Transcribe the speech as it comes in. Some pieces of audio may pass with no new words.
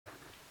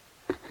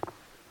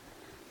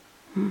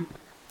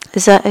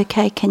Is that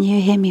okay? Can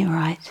you hear me all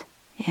right?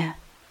 Yeah.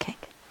 Okay.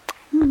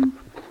 And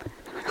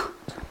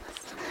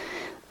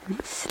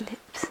it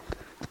slips.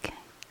 Okay.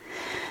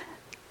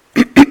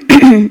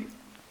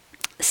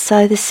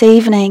 So this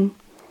evening,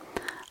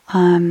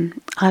 I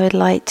would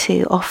like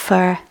to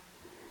offer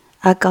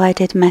a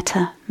guided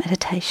metta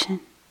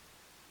meditation.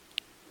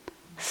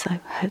 So I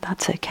hope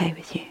that's okay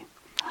with you.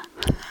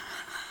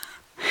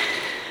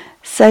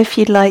 So if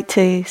you'd like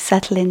to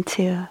settle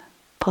into a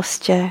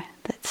posture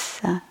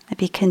that's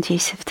maybe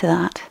conducive to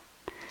that.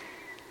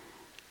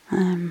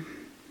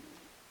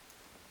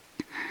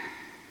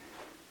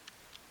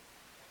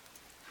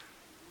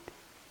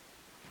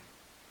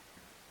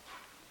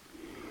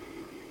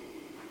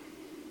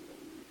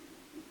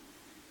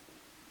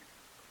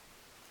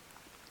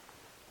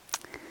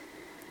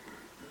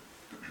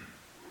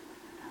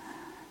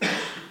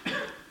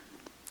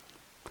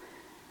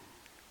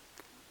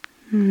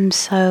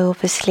 So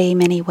obviously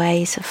many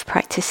ways of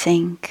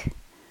practicing,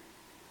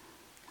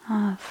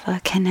 of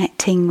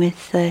connecting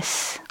with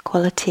this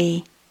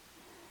quality,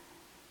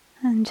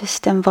 and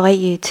just invite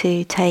you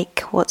to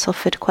take what's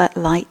offered quite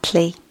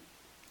lightly,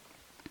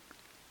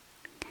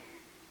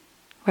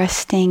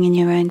 resting in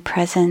your own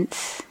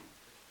presence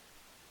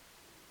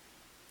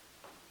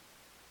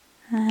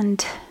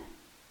and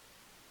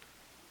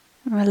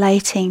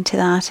relating to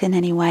that in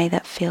any way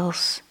that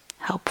feels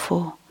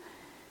helpful.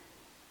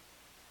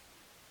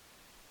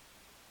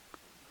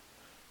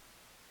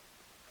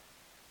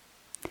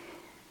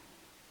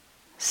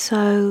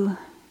 So,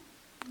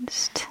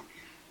 just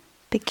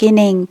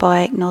beginning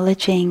by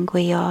acknowledging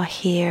we are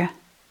here.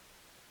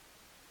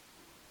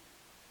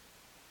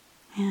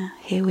 Yeah,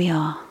 here we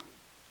are.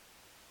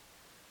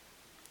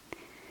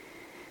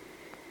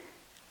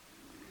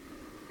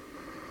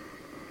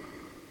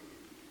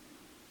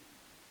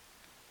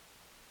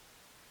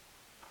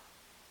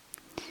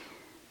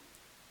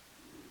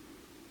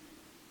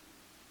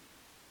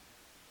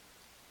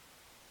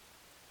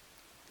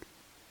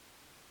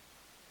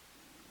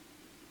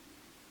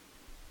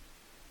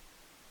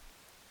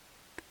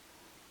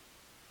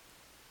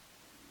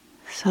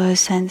 So a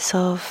sense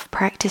of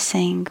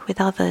practicing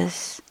with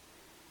others.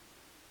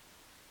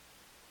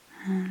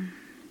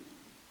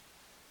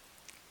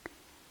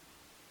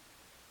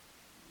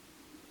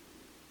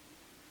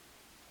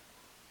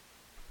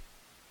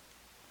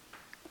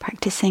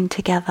 Practicing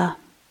together.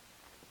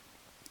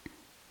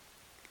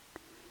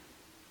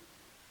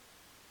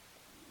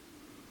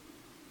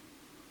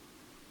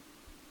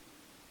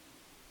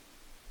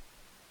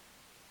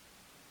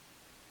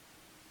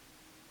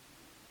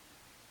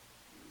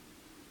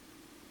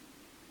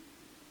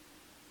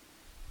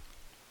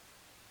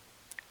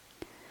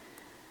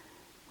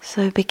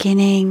 So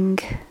beginning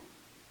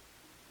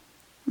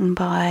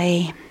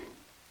by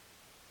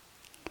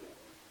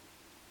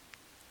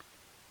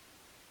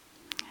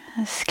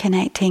just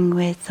connecting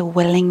with the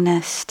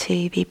willingness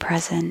to be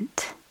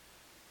present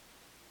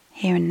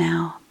here and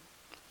now.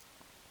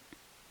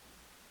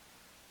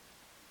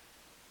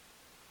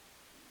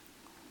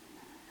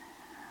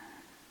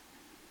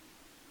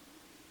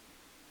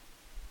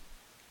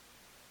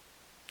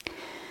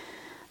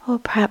 Or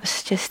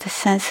perhaps just a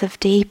sense of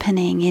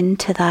deepening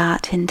into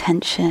that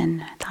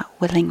intention, that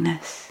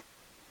willingness.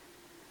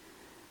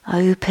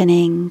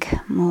 Opening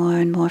more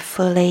and more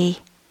fully,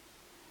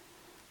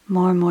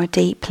 more and more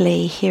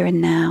deeply here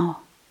and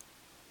now.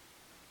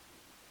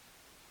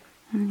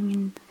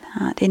 And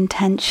that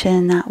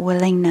intention, that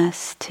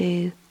willingness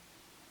to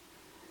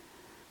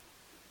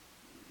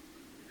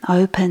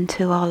open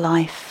to our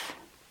life,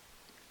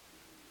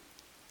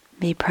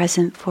 be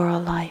present for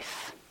our life.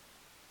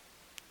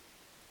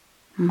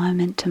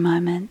 Moment to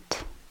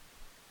moment.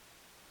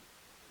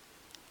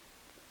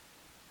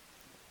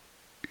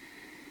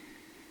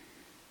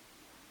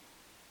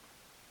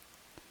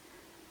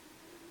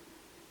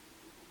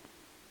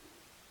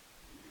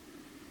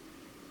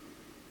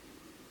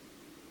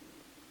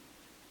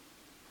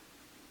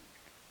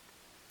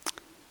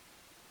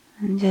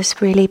 And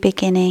just really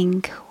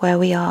beginning where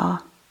we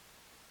are.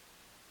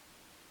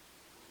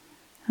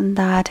 And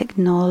that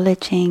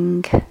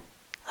acknowledging,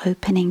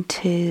 opening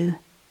to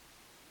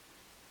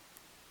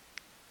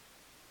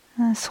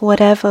as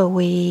whatever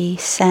we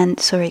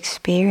sense or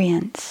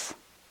experience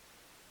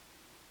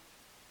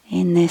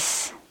in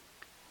this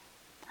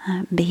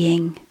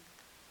being,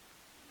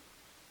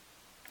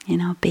 in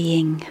our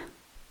being,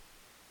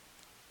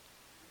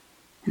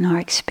 in our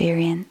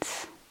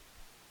experience.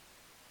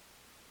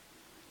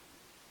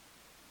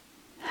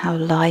 How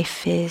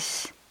life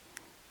is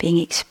being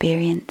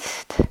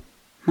experienced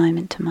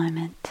moment to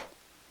moment.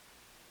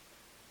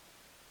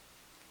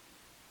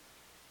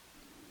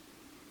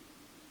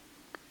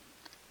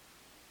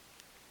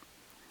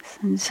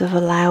 Sense of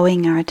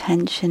allowing our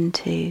attention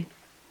to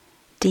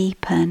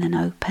deepen and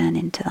open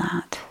into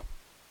that.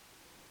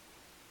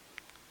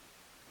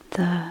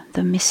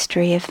 The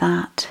mystery of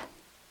that,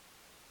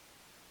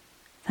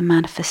 the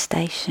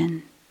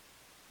manifestation,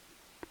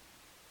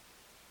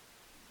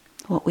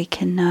 what we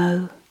can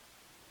know,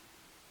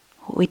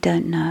 what we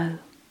don't know.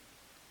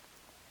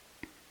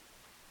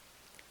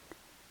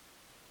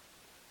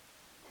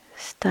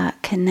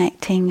 That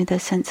connecting with a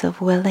sense of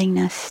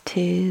willingness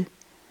to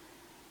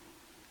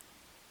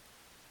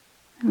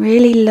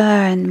really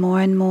learn more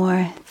and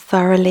more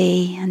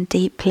thoroughly and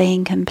deeply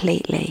and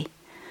completely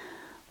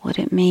what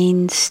it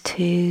means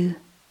to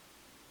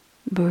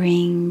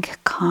bring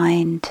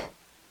kind,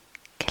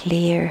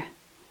 clear,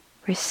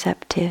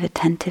 receptive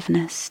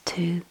attentiveness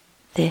to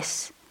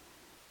this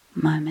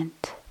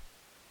moment.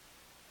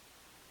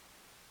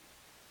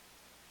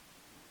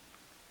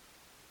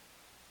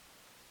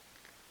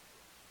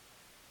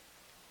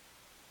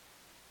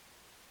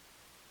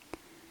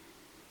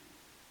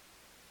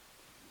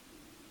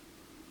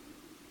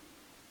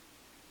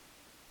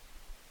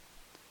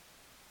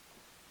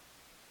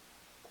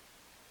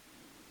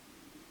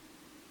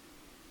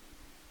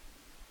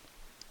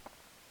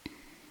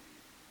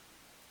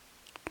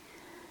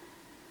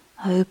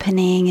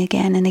 Opening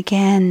again and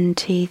again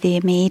to the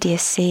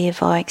immediacy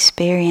of our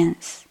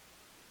experience.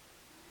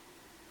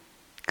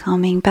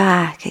 Coming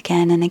back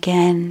again and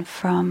again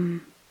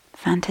from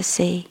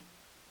fantasy.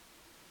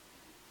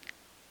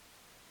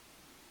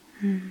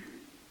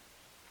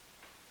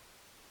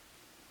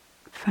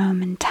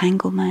 From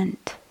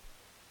entanglement.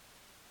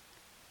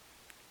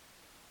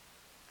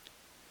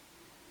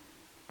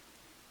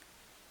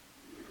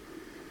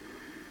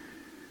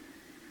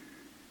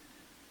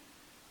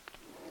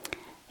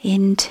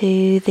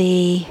 Into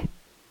the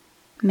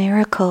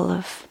miracle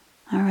of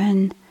our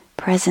own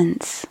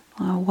presence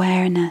or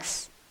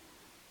awareness.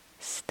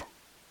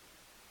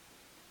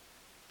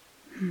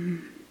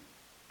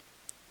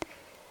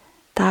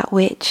 That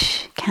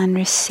which can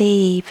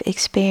receive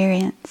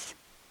experience.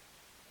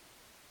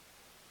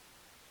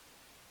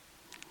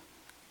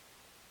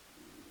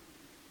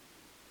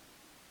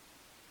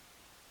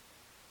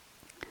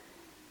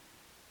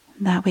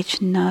 That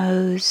which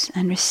knows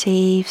and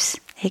receives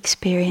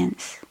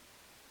experience.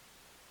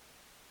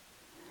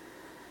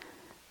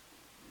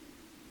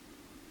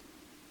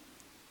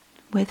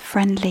 With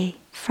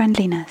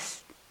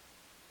friendliness.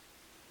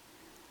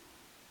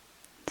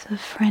 So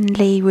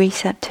friendly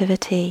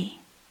receptivity.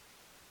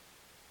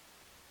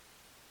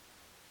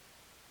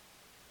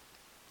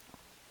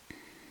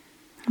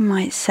 You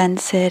might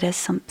sense it as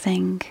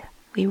something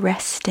we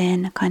rest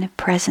in, a kind of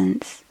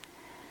presence.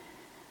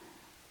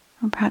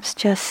 Or perhaps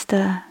just,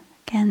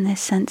 again, this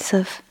sense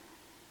of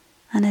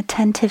an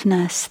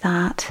attentiveness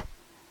that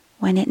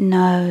when it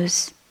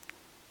knows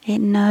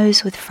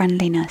with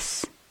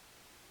friendliness.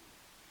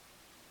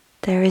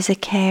 There is a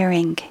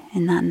caring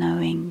in that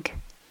knowing.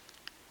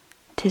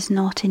 It is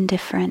not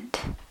indifferent.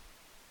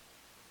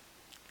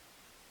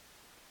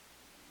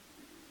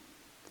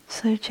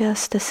 So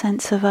just a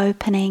sense of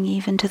opening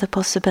even to the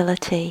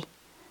possibility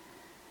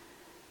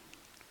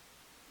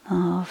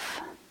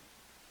of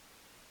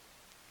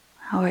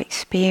our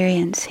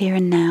experience here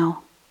and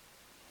now,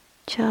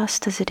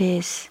 just as it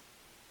is,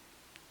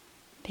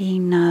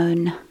 being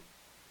known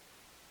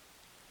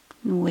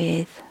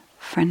with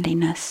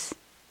friendliness.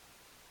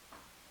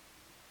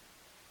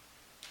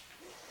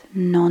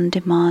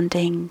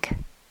 Non-demanding,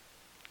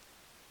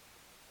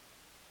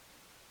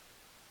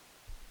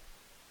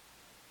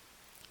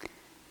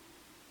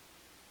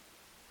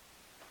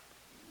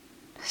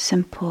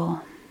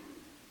 simple,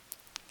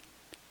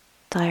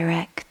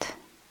 direct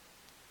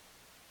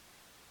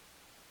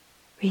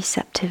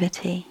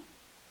receptivity.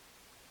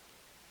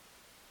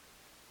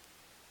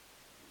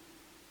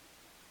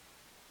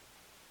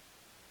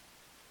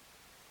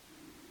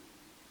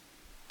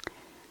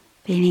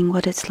 Feeling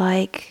what it's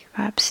like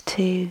perhaps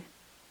to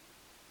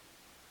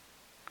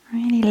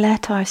really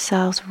let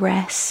ourselves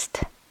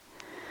rest,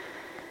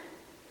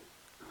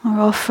 or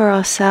offer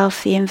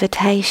ourselves the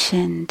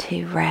invitation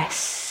to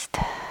rest.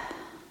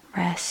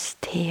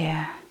 Rest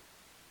here.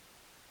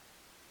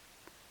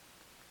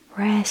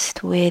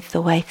 Rest with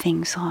the way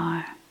things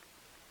are.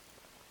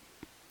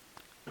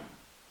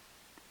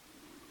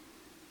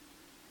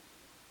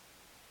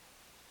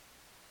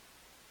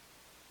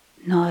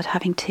 Not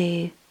having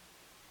to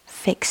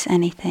fix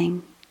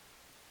anything.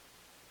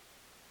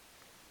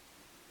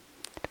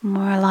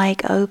 More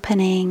like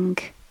opening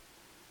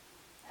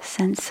a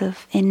sense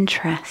of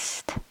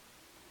interest,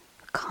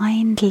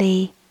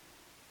 kindly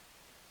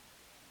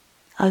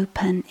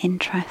open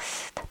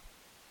interest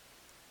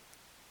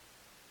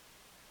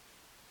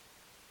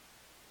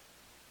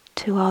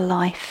to our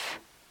life.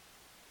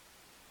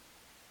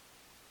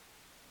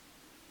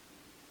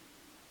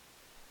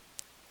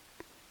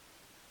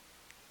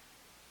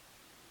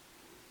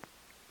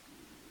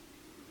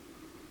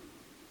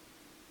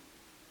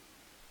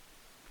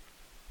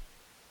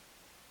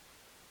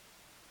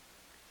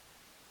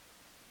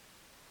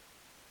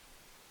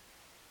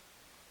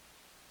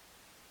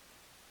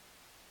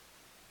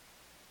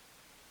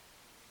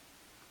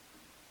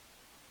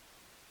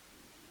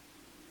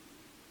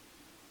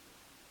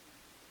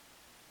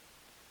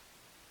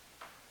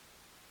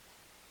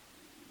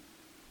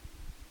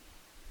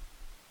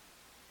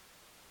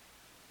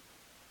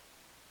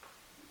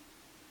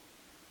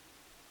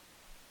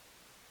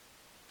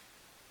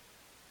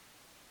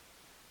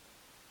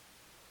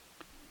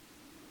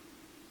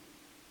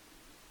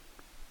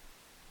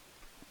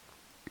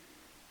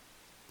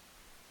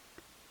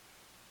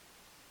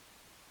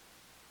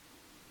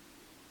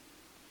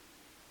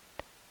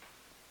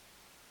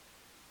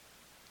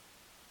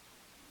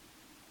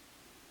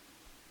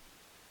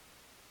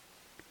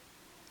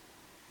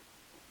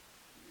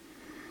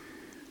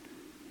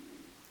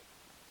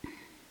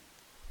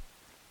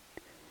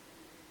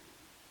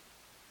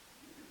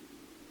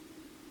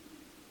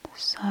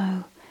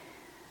 So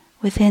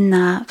within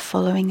that,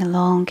 following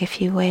along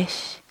if you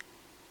wish,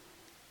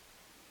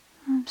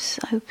 just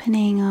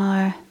opening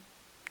our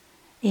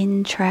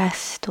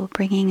interest or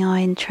bringing our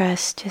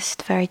interest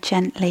just very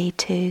gently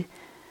to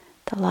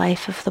the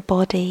life of the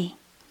body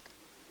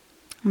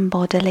and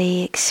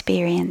bodily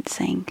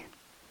experiencing,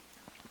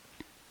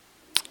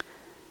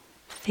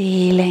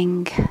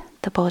 feeling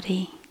the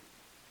body.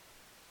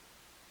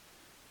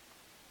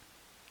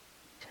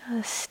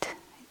 Just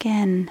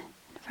again,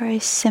 in a very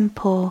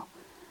simple,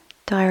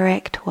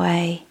 direct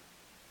way,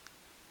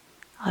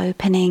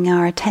 opening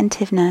our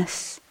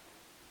attentiveness,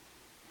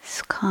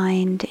 this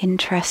kind,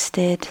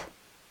 interested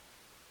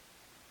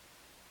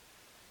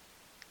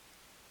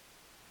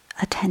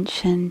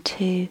attention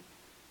to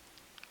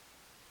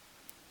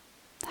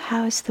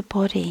how is the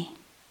body,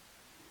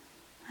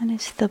 and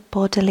is the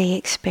bodily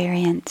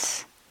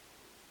experience.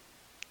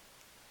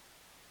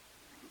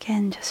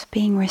 Again, just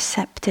being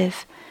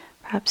receptive,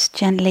 perhaps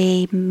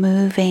gently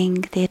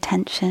moving the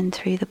attention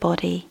through the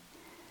body,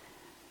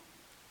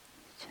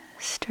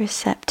 just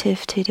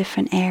receptive to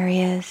different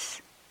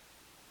areas,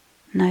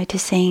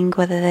 noticing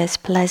whether there's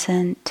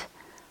pleasant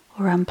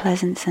or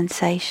unpleasant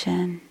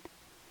sensation,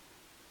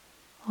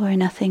 or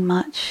nothing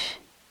much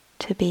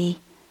to be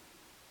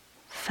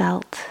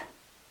felt.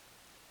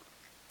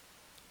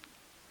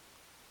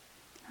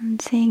 And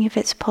seeing if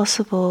it's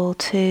possible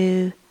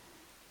to,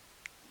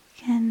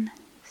 again,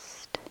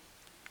 just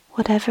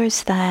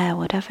whatever's there,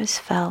 whatever's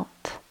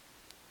felt,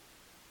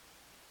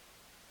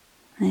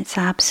 in its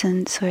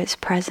absence or its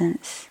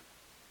presence,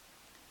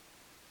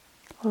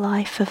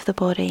 life of the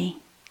body,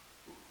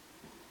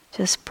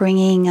 just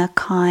bringing a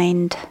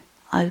kind,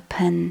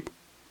 open,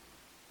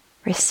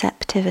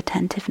 receptive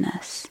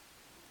attentiveness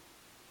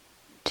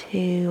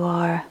to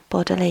our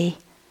bodily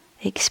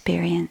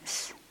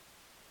experience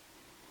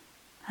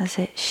as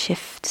it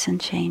shifts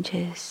and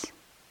changes.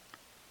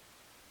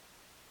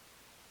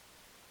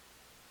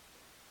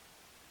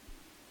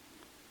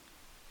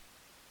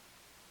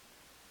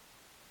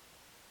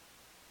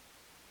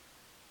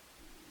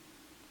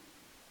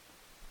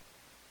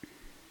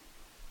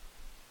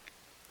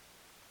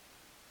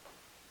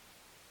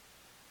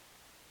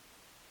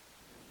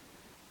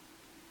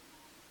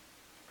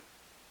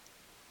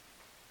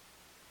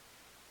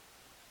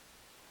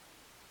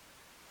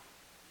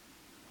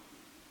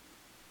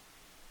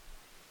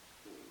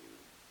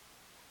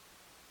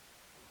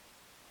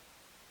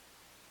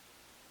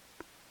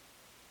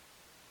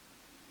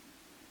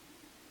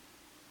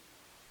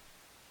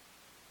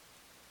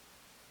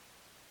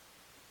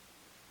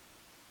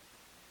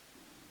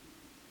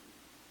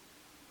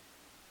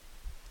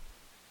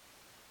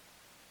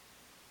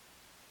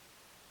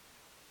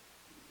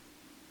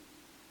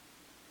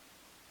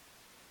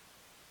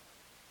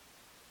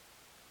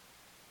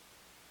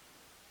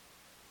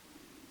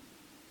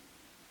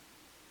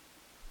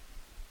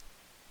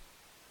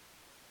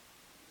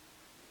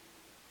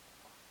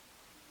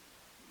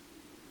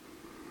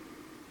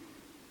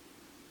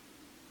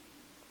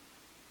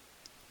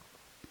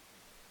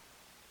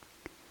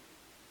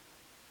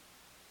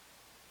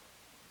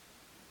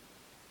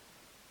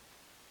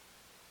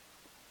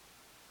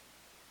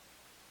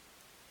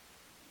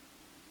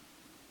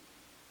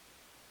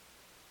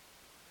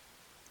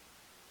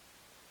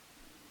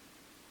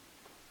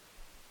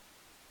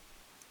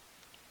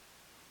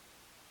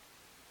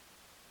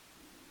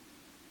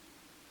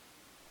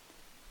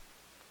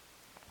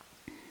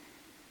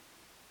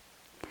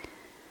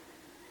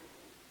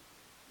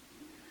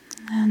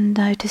 And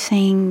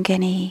noticing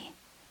any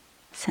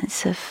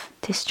sense of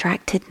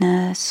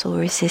distractedness or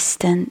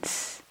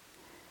resistance.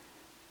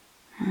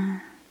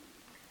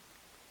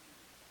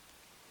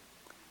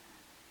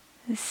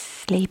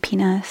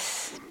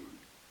 Sleepiness.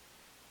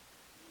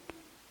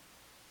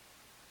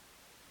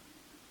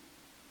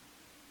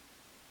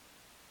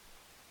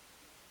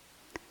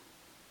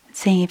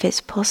 Seeing if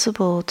it's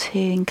possible to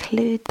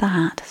include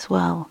that as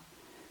well.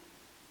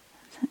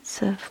 A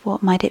sense of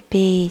what might it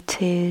be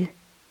to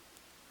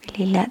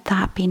really let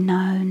that be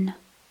known,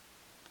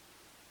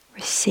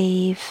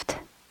 received,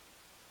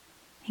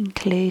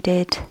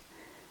 included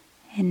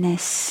in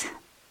this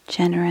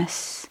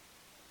generous,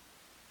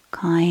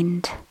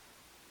 kind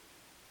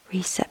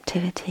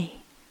receptivity.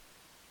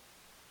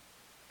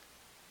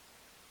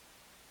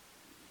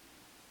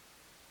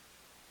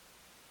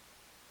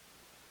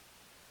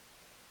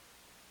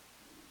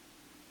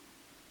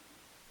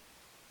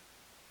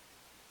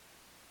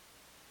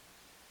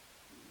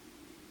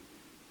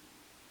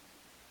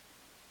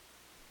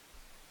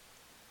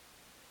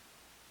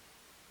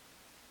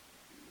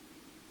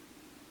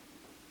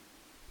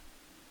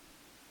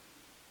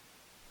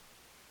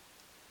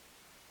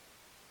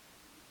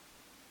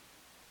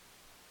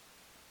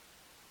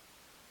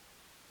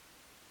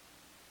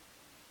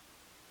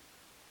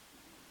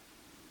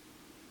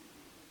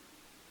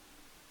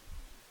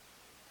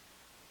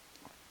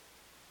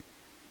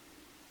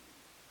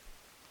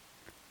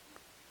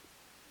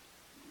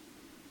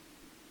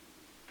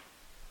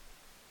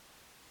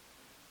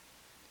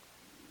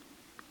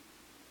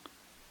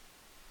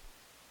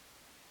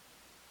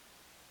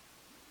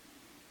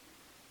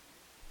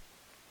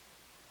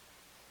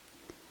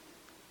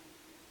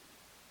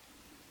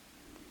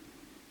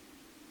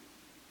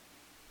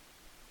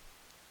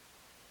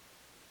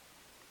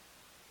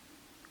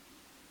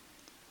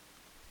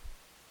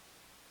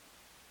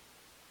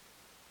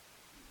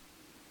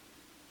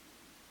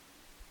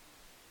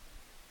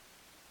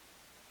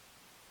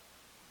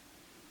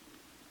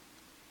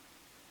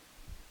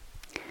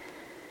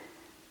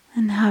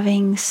 And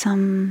having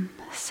some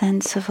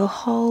sense of a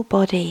whole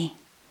body,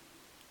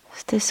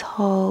 just this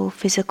whole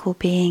physical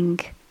being,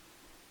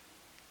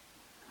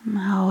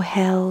 how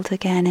held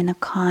again in a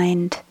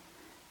kind,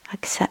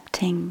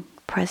 accepting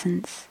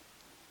presence,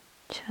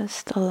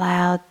 just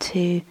allowed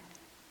to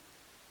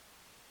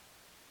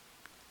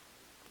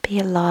be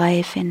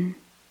alive in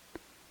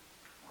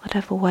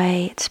whatever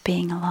way it's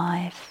being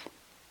alive.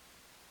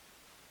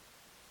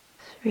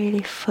 It's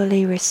really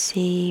fully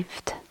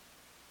received.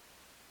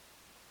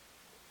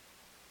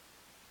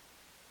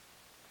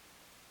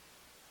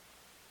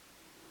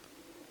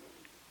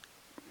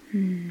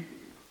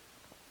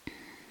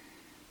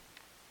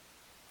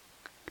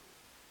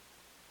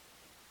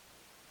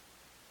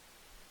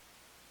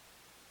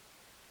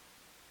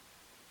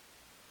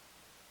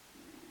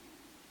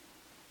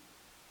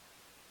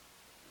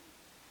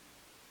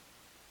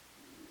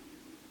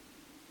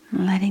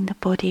 Letting the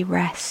body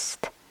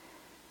rest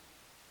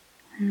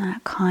in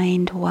that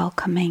kind,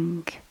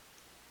 welcoming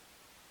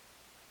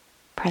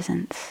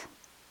presence.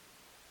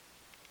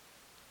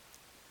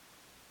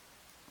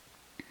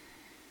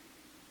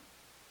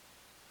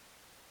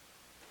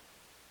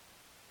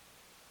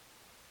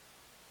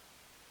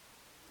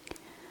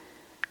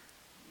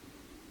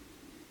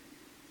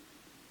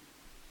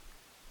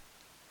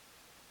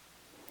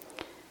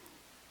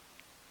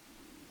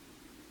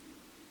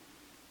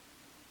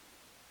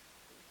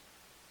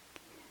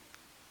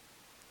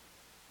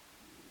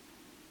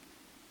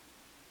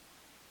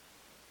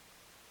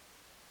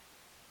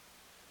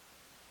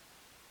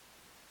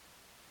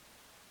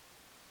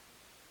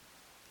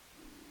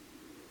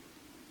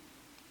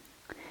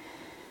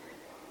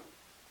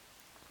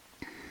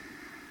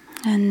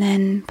 And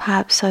then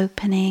perhaps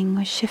opening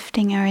or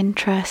shifting our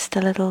interest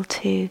a little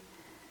to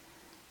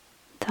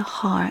the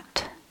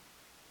heart,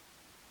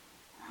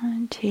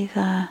 and to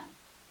the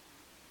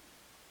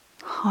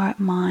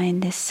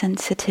heart-mind, this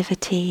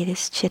sensitivity,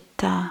 this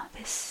citta,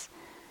 this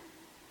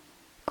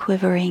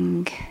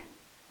quivering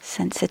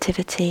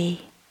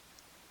sensitivity,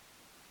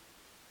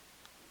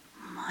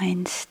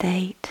 mind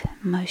state,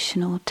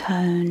 emotional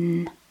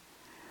tone.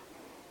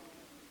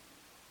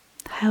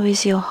 How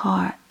is your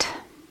heart?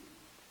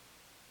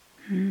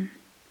 And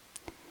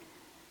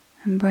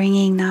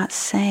bringing that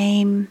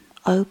same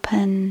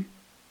open,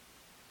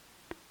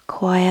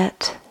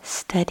 quiet,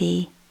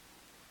 steady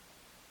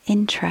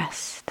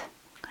interest,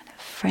 kind of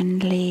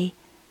friendly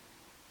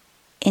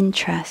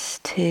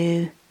interest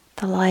to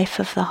the life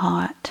of the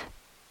heart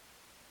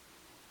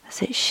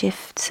as it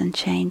shifts and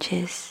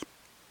changes.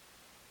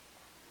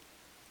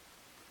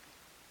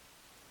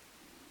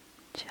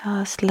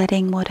 Just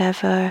letting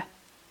whatever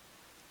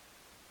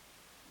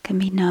can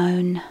be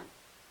known,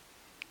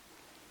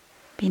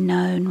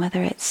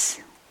 whether it's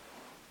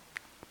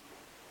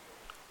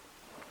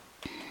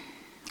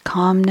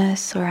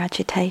calmness or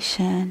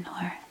agitation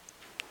or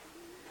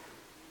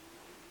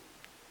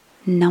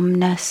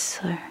numbness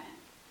or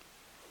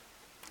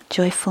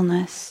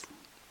joyfulness.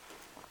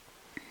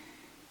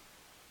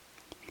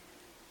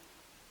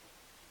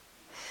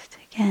 Just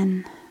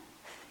again,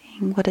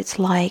 seeing what it's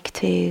like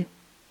to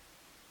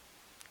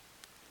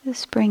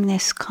just bring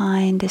this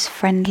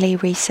friendly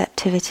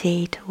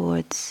receptivity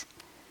towards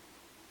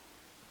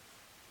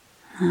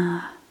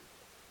the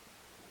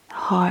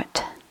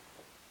heart.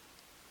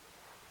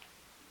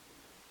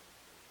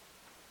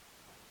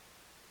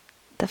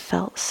 The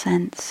felt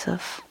sense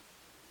of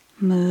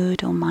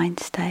mood or mind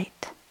state.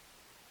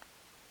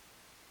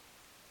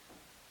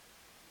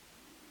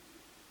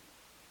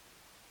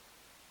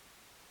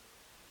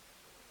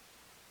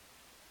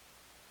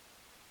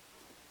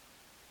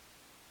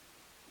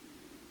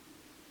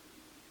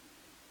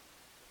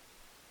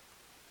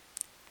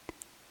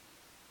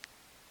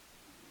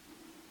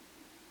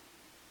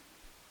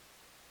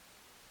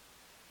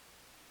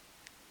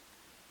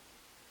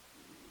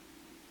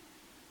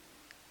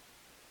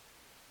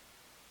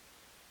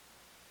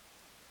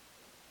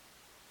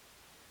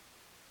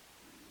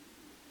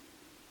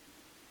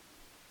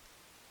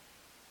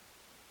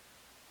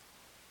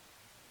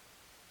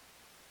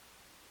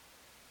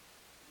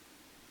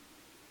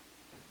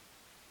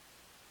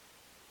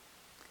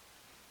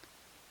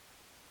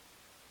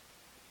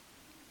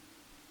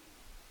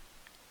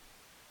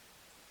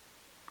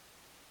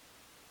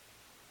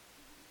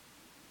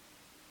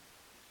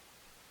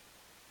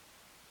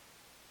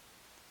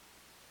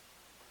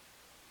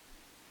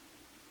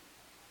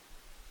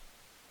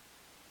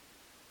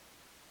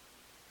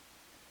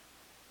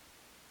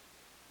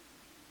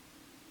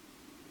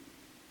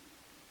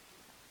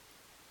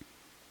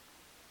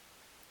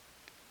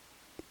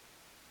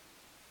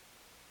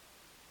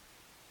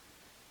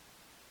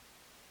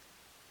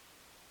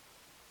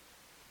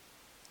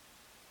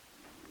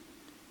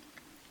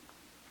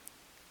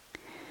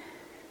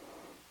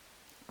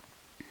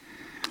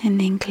 And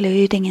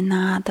including in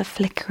that the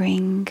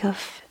flickering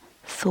of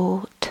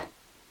thought,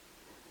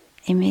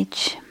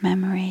 image,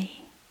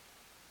 memory,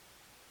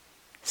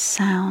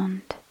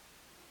 sound,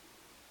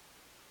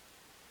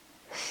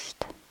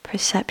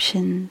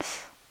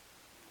 perceptions,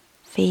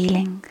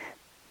 feelings,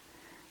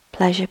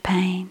 pleasure,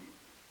 pain.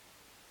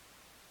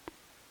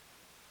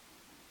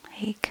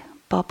 Big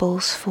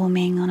bubbles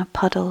forming on a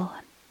puddle,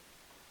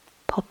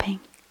 popping.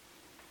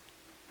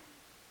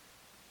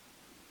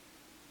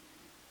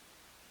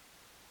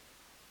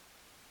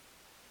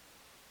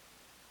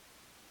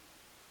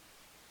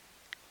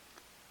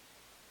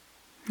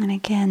 And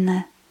again,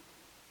 the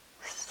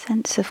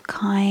sense of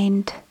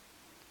kind,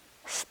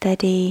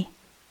 steady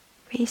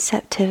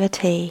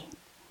receptivity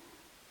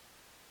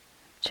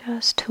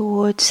just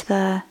towards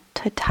the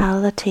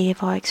totality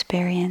of our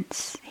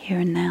experience here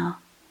and now.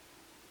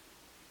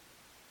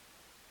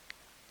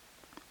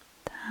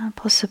 The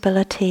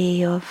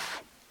possibility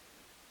of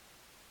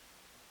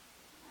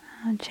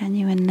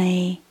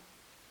genuinely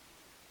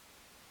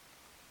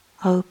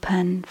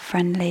open,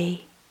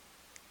 friendly,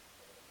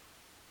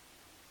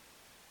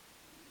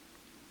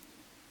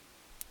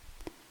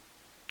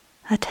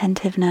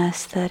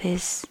 attentiveness that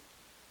is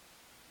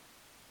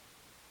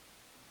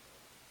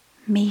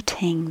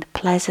meeting the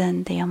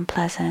pleasant, the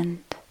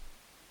unpleasant,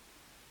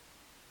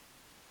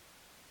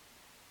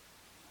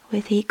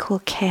 with equal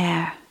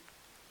care,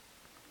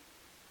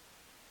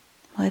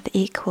 with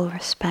equal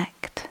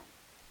respect.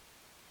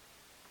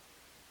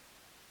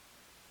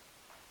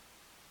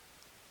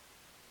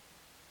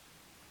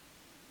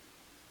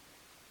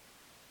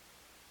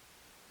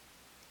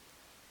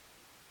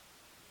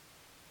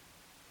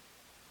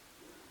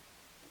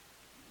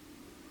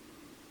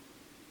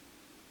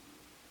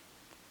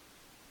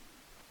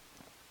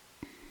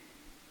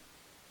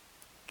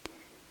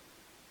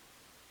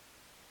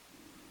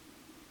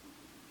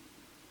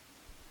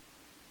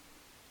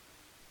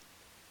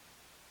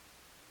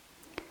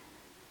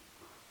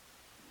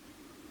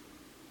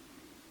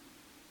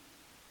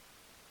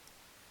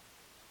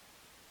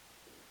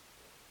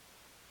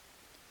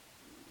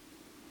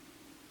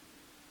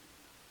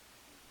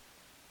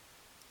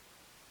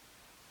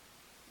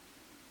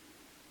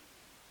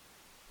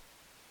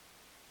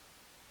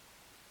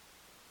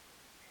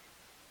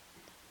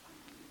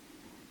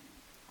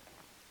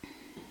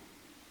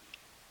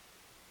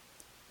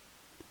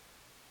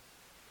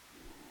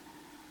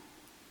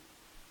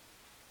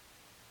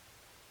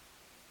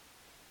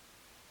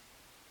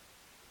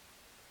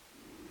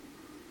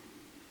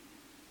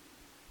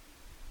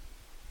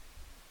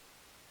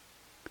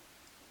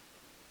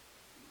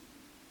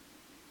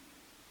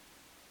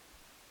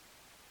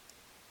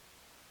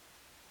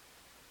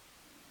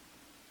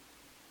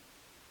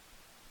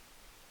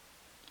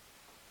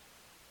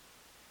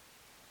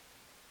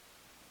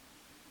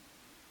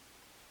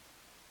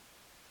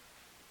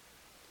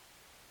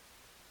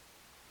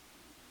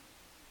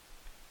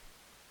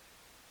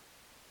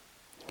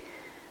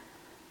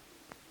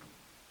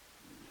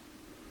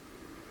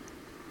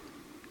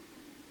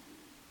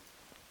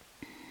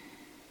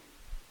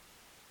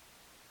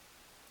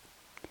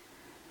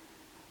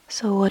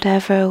 So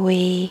whatever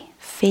we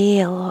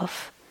feel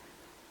of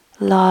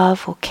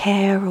love or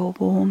care or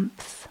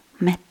warmth,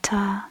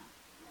 metta,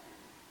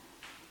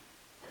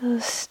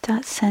 just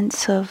that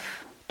sense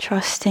of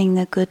trusting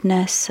the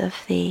goodness of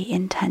the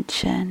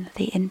intention,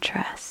 the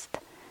interest,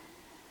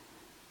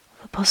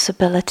 the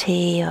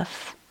possibility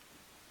of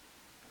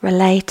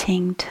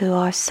relating to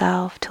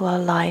ourselves, to our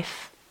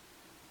life,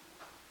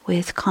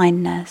 with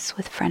kindness,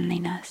 with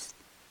friendliness,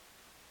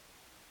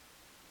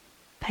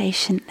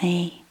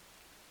 patiently,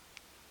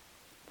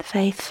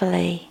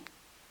 faithfully,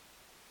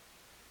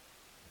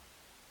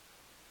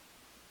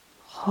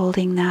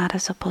 holding that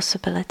as a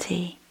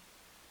possibility,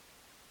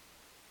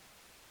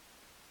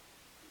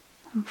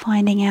 and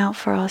finding out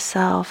for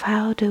ourselves,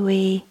 how do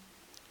we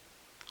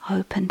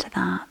open to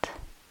that?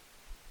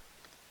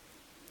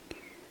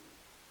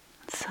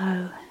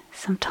 So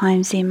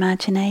sometimes the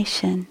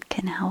imagination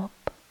can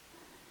help.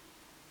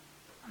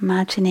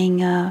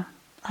 Imagining a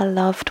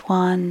loved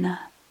one,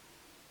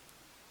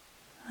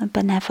 a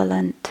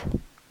benevolent,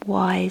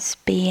 wise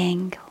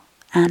being,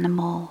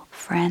 animal,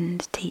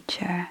 friend,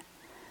 teacher,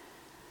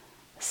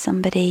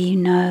 somebody you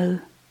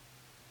know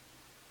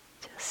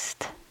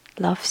just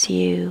loves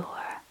you,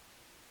 or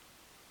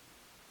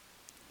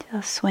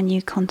just when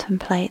you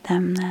contemplate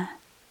them there,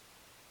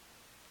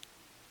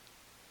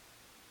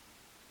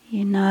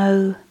 you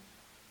know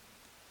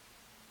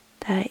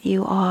that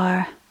you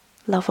are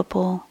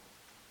lovable.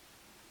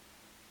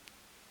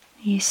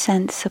 You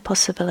sense the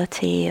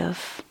possibility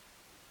of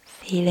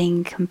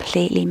feeling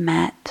completely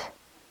met,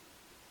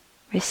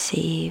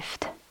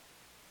 received,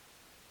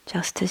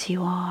 just as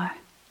you are.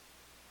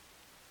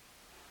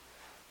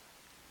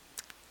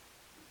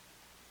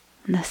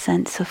 And the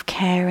sense of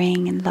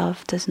caring and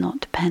love does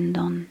not depend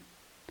on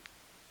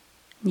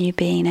you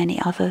being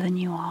any other than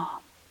you are.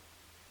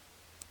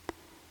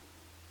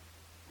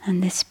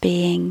 And this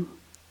being, you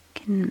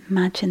can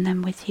imagine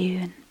them with you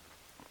and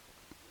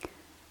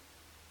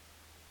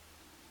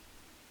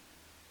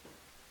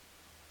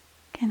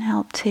can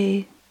help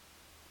to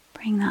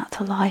bring that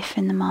to life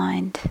in the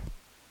mind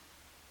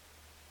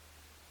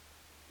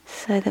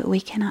so that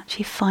we can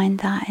actually find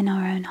that in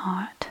our own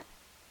heart.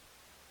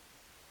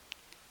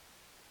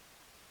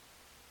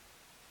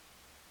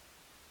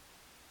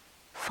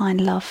 Find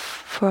love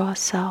for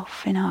ourselves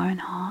in our own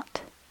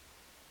heart.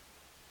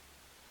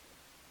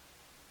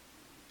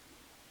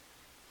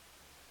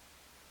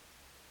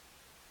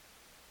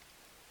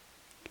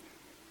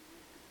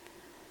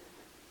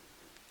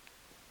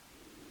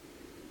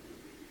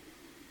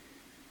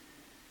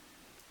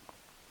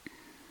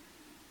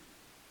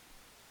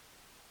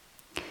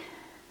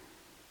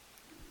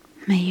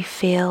 May you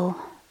feel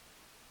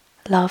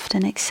loved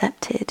and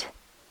accepted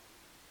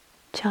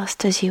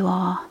just as you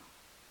are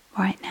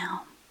right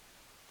now.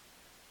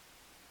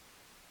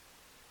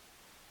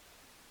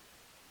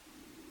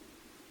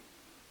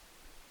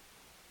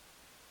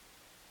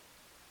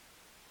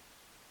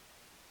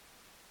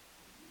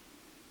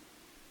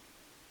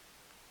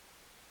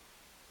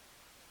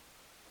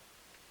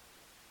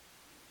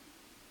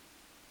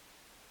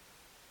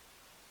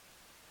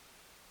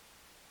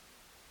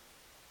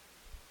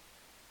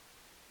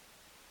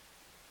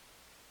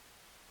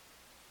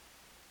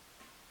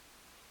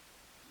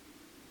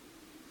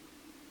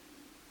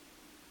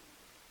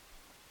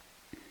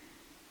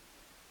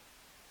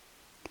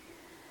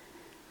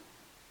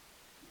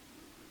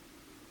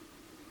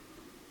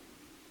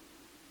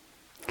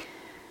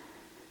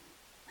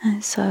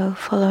 And so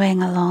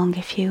following along,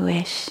 if you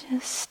wish,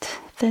 just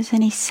if there's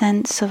any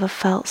sense of a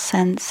felt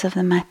sense of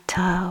the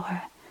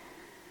metta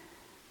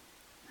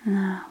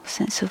or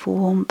sense of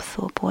warmth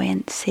or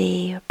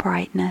buoyancy or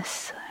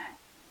brightness,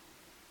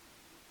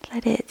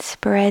 let it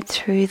spread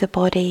through the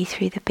body,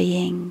 through the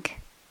being.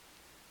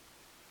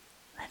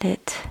 Let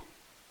it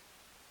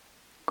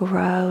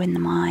grow in the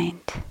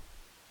mind.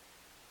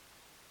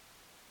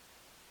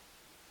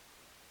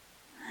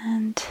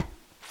 And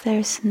if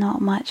there's not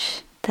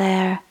much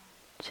there,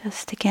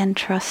 just again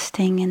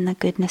trusting in the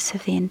goodness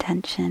of the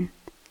intention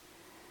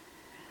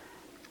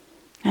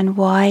and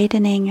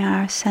widening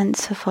our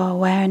sense of our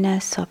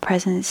awareness, our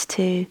presence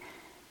to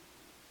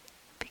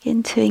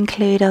begin to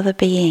include other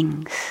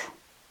beings,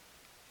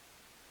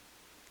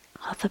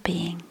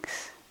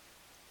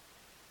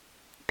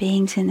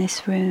 beings in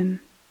this room,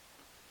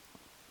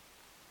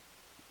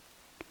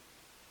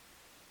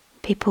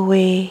 people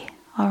we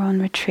are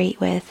on retreat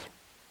with.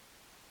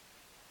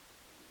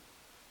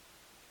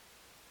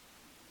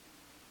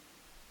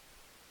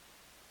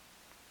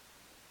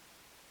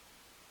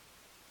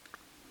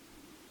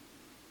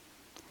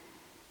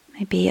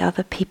 Maybe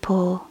other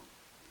people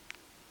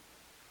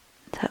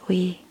that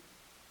we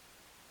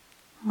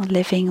are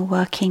living or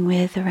working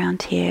with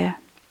around here.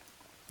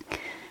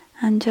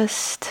 And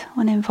just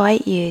want to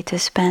invite you to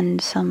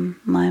spend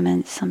some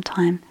moments, some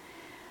time,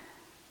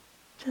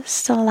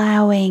 just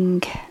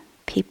allowing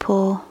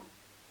people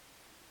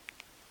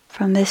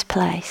from this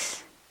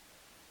place,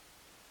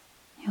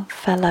 your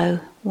fellow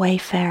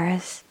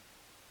wayfarers,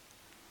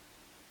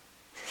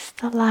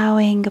 just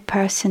allowing a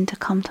person to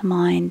come to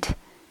mind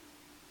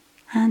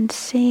and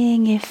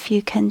seeing if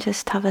you can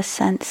just have a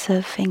sense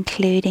of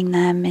including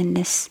them in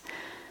this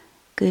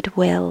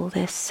goodwill,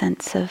 this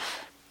sense of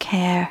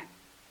care.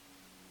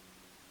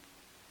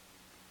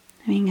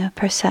 Having a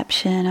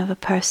perception of a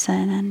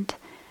person and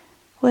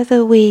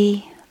whether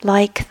we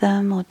like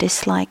them or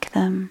dislike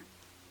them,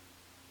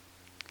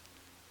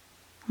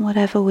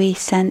 whatever we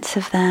sense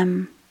of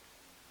them,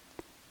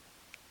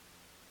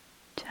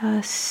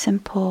 just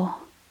simple.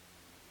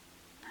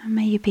 And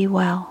may you be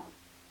well.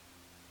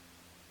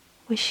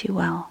 Wish you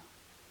well.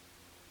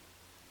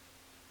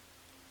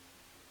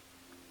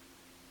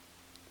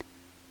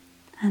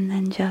 And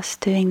then just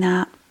doing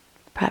that,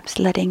 perhaps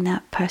letting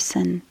that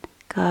person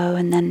go,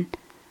 and then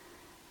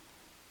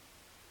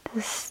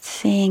just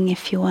seeing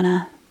if you want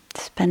to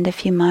spend a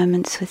few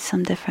moments with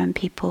some different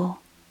people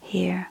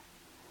here.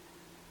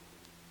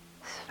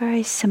 It's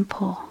very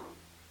simple,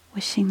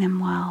 wishing them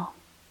well.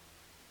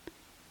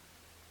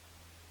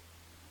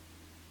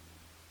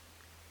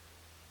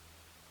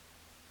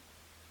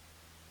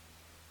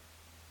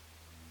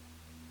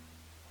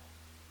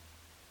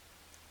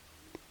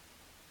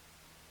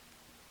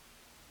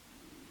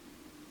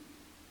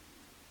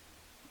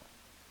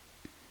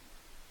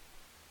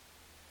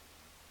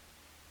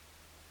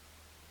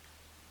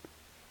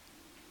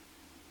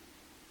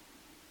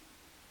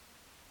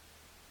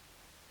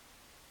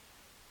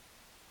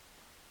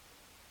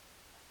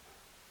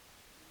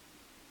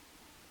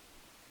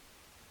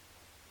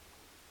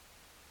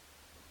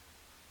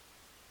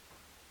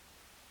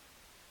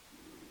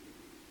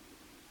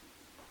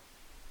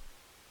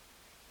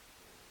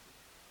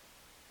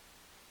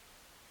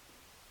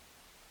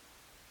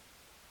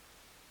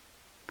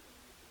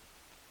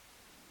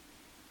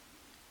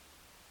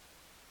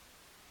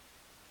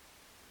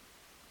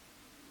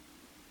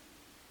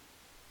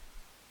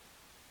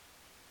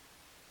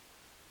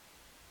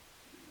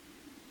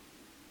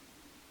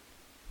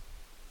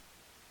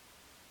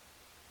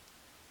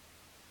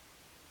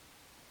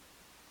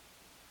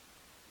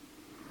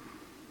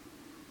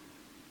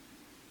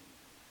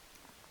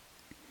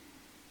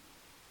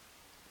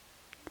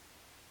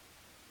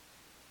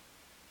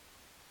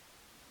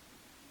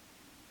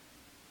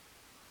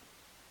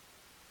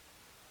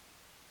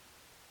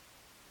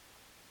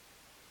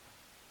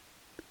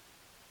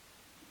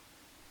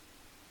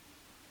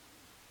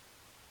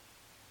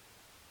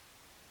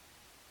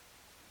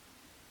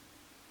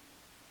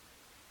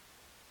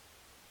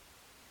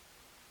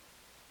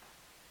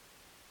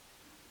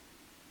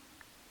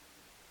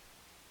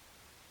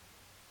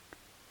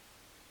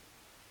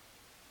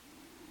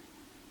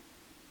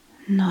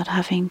 Not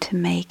having to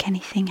make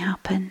anything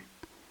happen.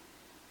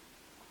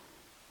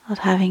 not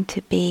having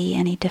to be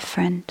any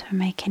different or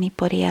make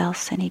anybody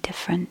else any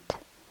different.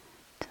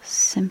 Just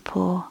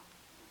simple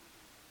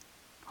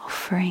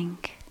offering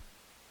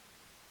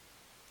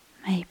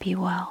may be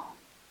well.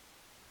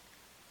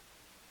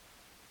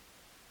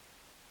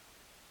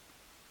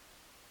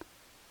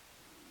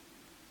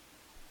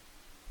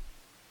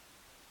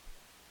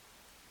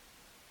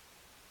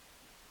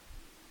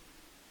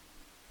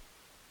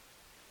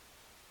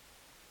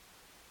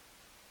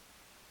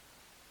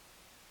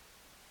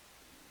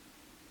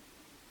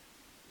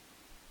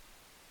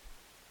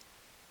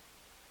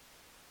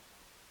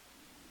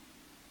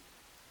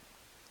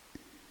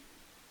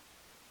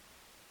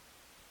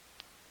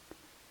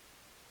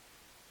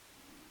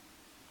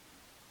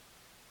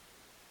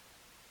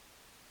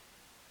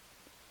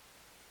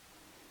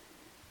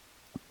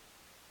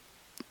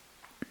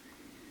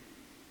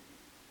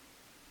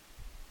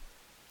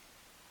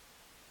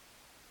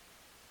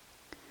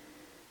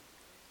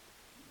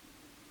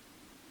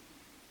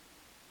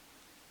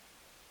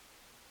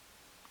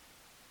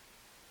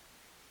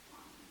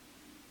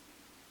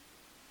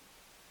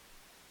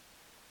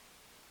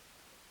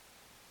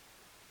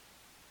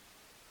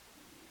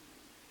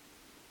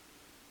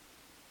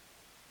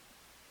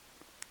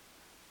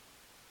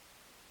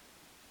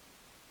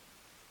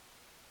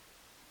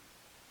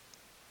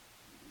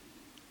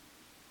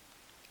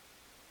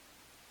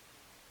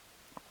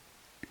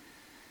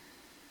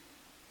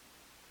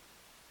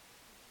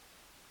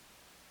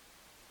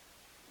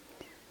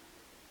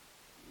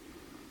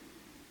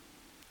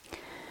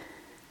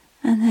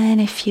 And then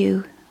if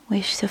you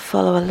wish to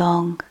follow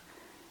along,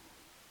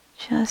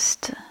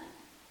 just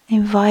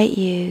invite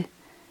you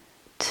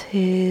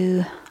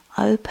to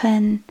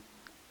open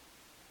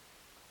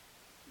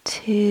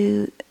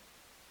to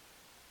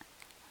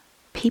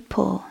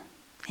people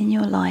in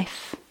your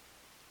life.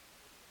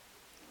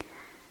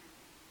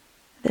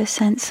 The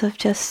sense of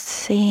just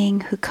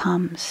seeing who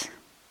comes.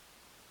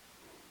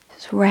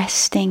 Just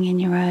resting in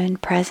your own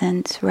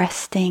presence,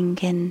 resting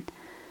in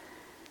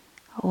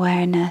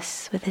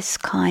awareness with this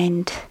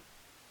kind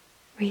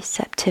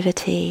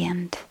receptivity,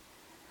 and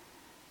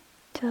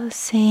just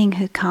seeing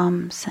who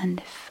comes, and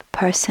if a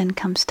person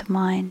comes to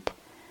mind,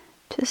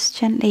 just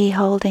gently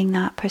holding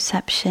that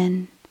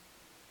perception,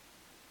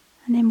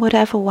 and in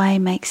whatever way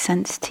makes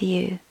sense to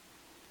you,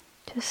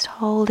 just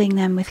holding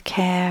them with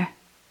care,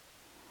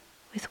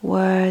 with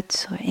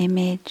words or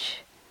image,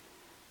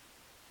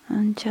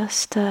 and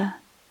just a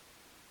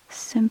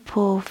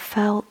simple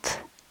felt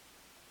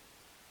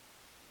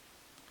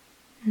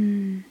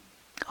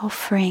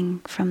offering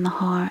from the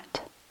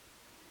heart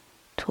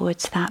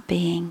towards that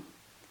being.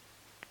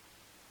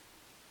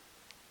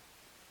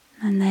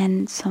 And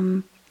then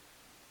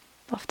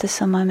after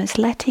some moments,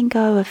 letting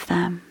go of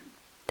them.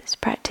 This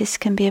practice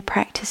can be a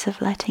practice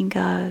of letting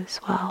go as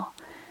well.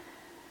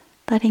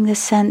 Letting the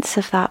sense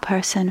of that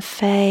person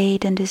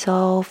fade and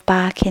dissolve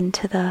back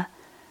into the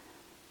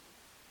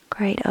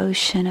great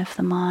ocean of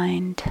the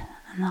mind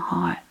and the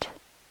heart.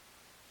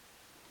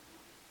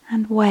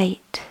 And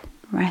wait,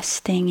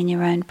 resting in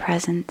your own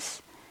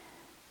presence,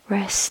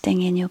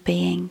 resting in your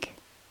being,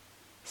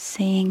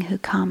 seeing who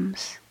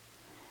comes.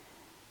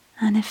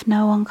 And if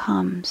no one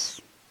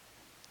comes,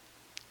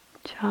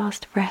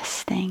 just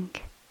resting,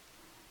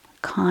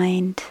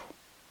 kind,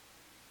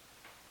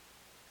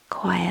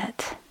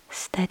 quiet,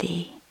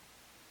 steady,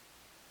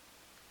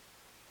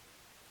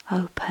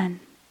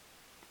 open,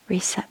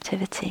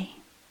 receptivity.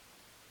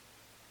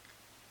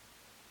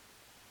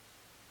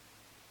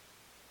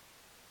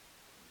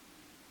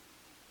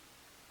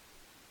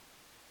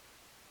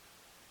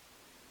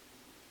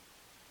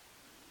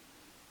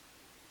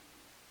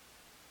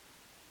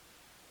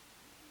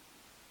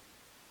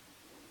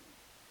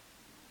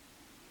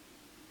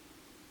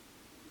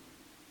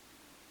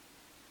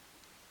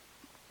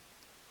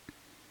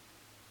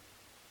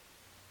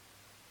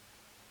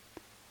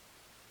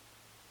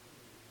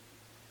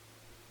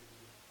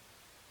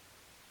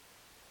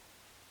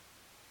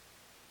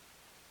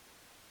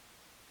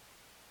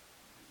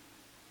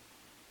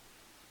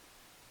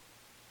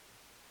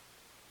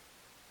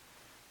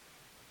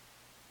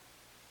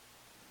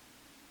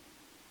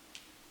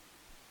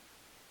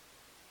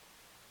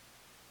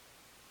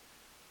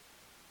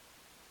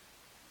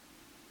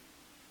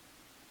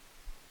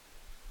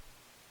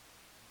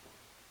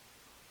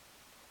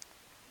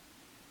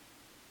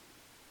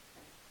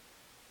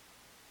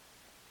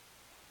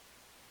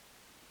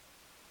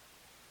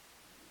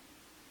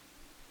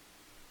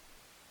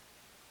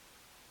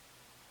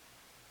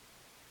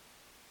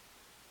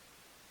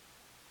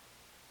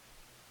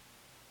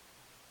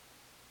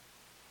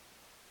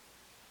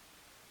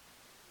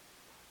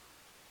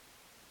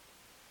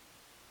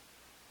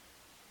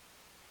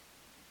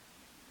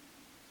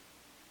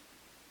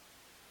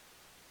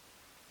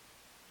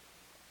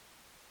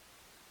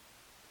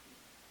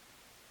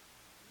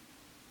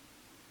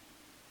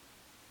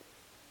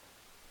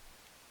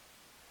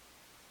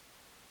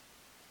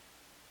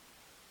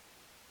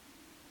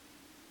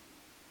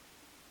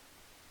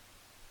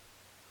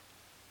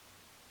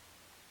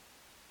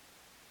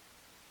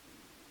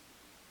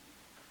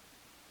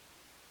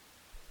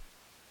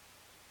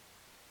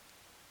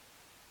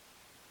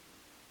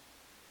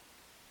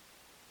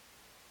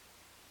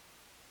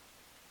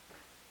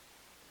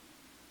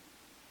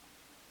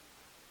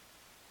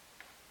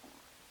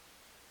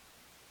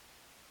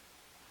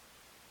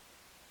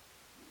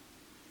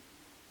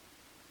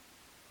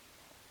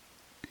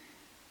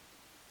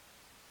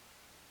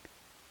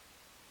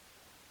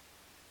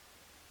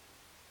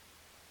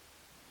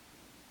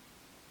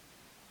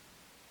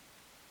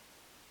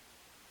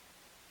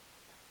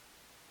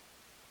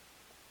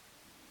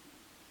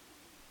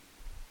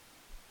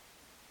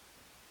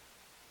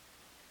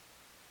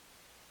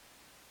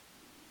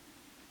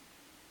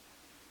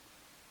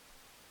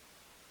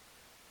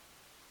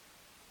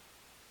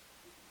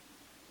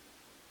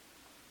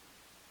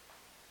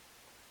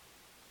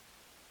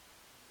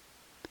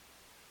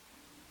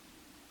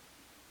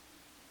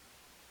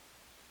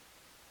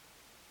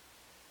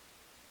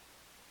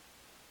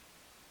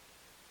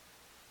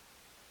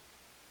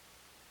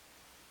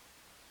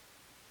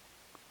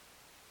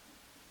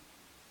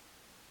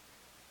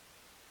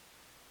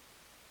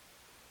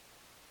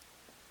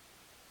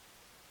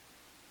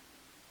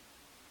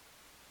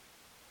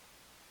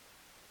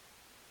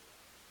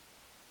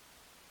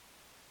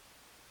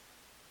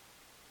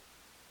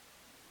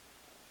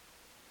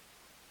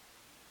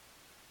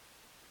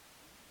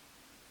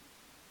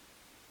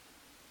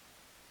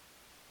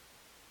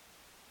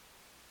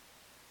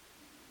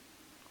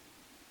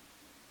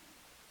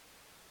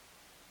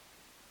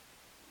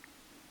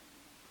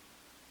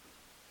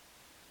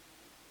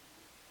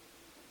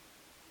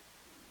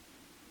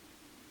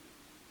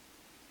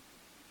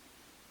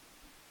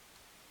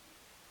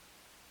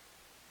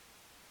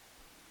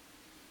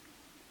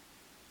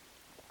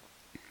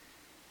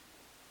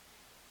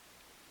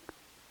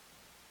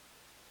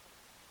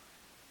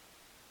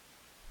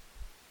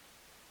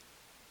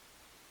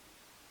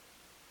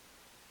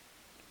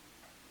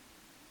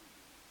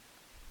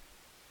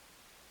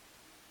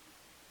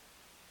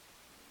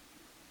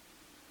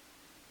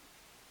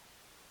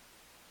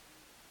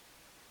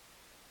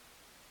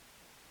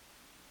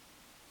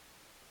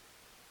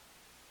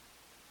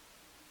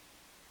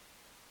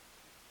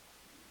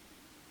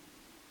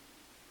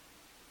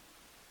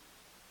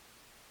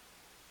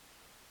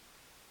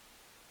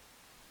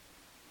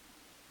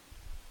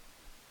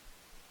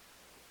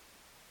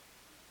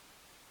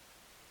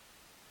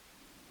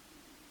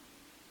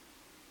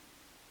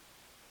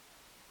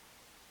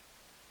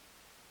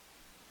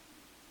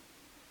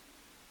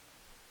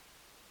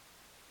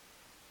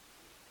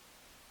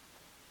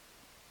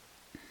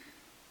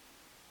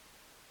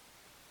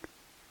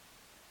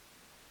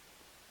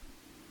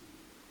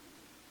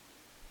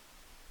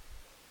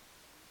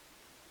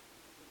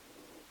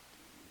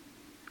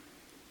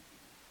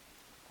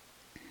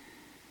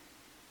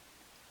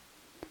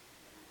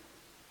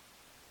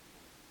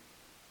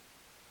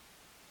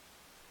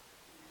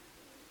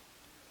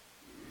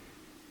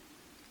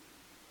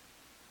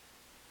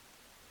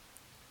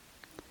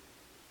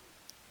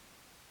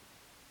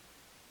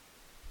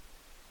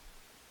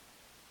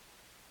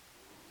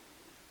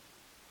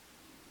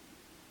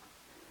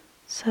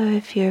 So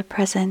if you're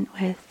present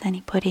with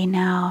anybody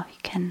now, you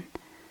can,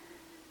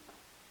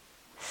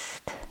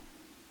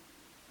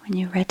 when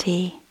you're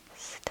ready,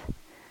 just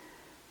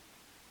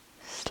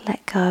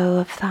let go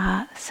of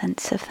that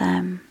sense of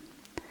them,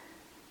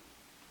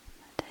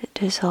 to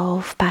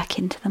dissolve back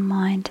into the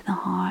mind and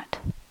the heart.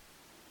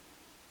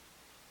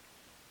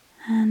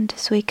 And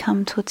as we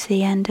come towards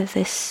the end of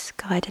this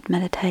guided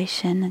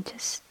meditation, and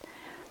just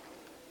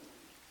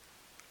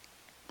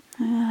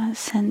a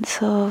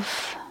sense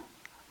of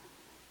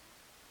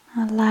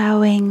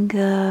allowing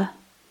the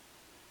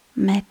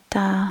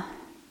metta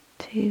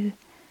to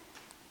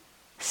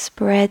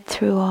spread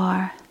through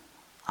our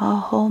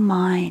whole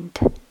mind,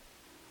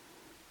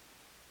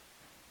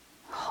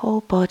 whole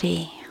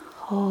body,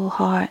 whole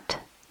heart,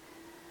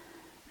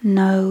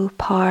 no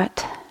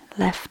part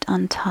left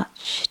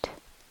untouched,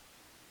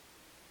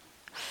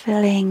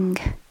 filling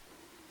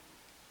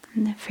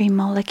every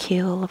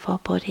molecule of our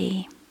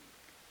body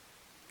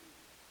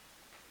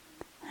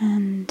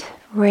and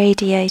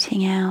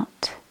radiating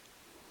out,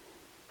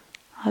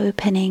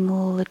 opening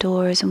all the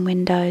doors and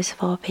windows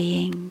of our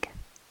being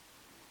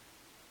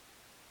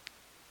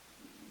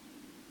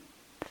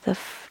to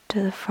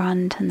the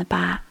front and the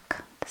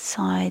back, the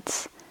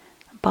sides,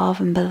 above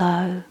and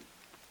below.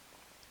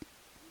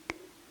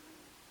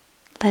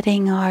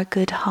 Letting our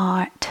good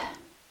heart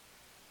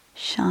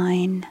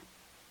shine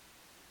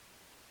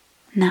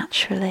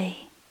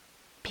naturally,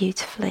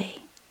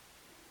 beautifully,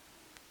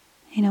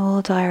 in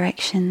all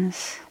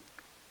directions.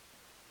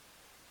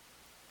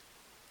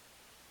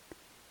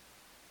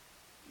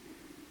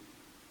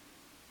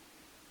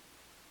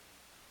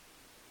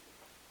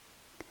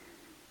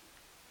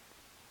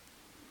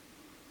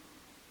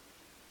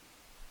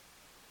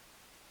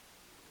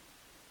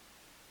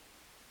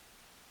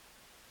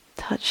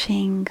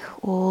 Touching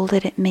all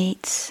that it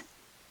meets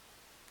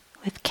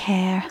with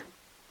care,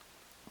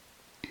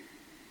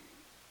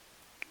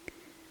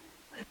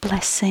 with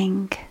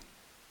blessing,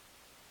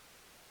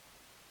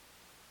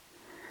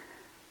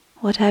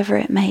 whatever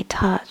it may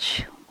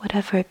touch,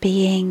 whatever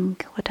being,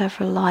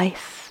 whatever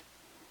life.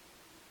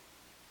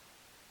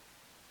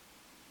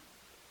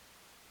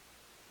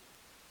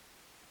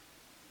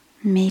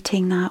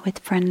 Meeting that with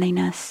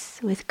friendliness,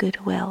 with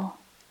goodwill,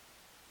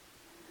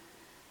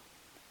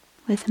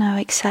 with no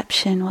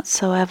exception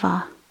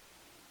whatsoever.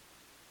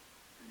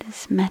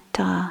 This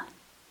metta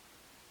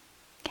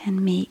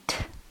can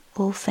meet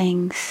all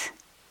things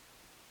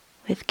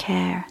with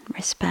care and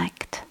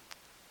respect.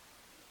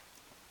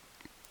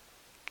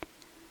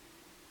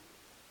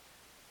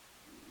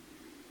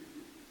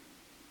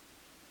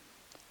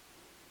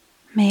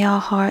 May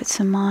our hearts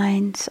and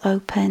minds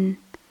open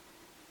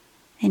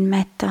in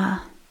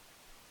metta.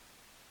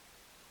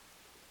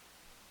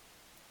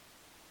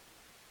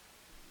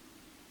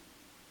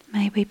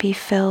 May we be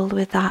filled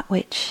with that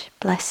which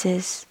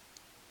blesses,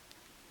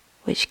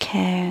 which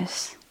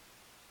cares,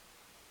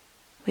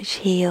 which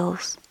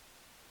heals.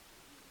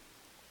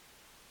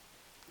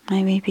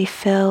 May we be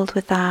filled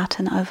with that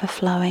and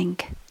overflowing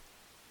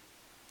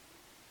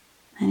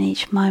in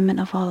each moment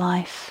of our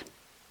life,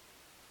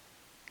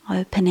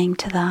 opening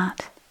to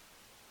that,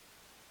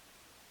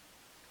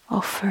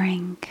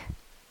 offering,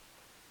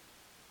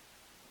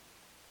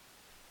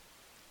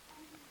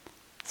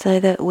 so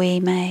that we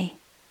may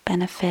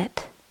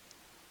benefit,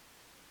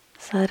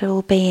 so that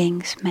all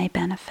beings may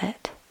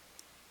benefit,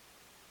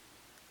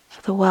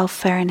 for the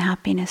welfare and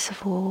happiness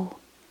of all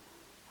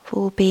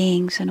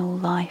beings and all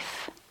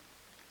life.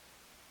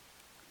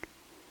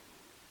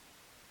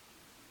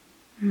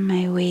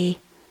 May we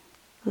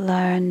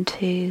learn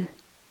to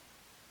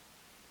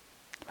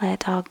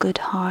let our good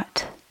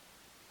heart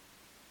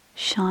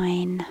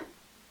shine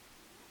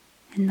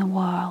in the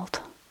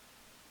world.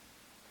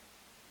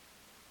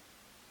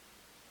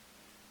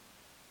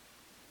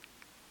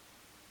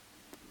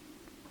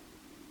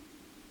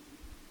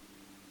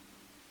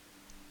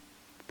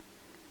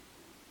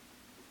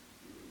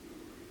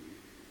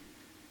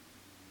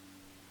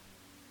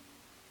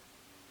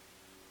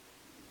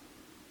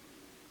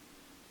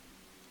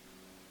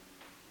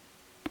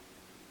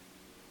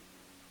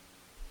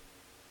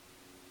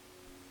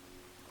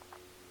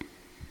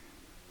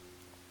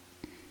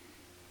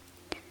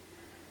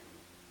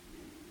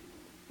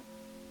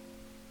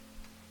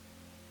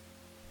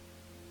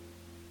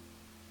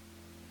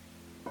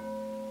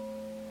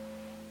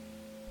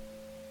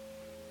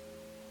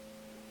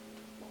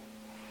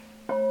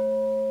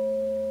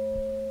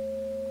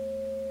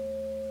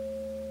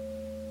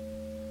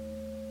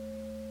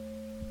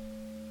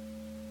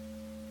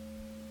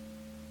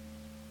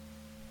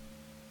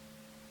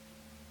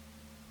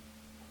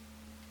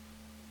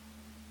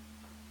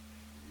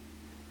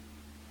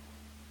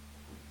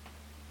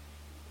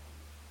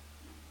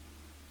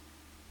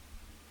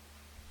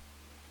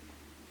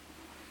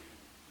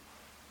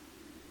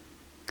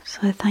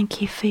 So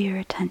thank you for your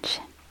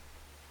attention.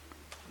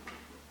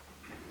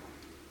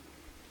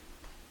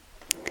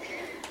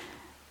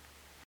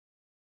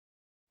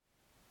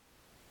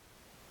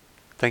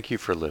 Thank you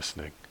for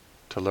listening.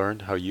 To learn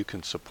how you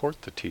can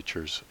support the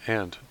teachers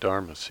and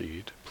Dharma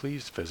Seed,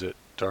 please visit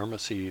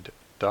dharmaseed.org.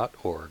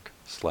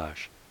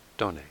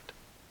 refuge.org/donate.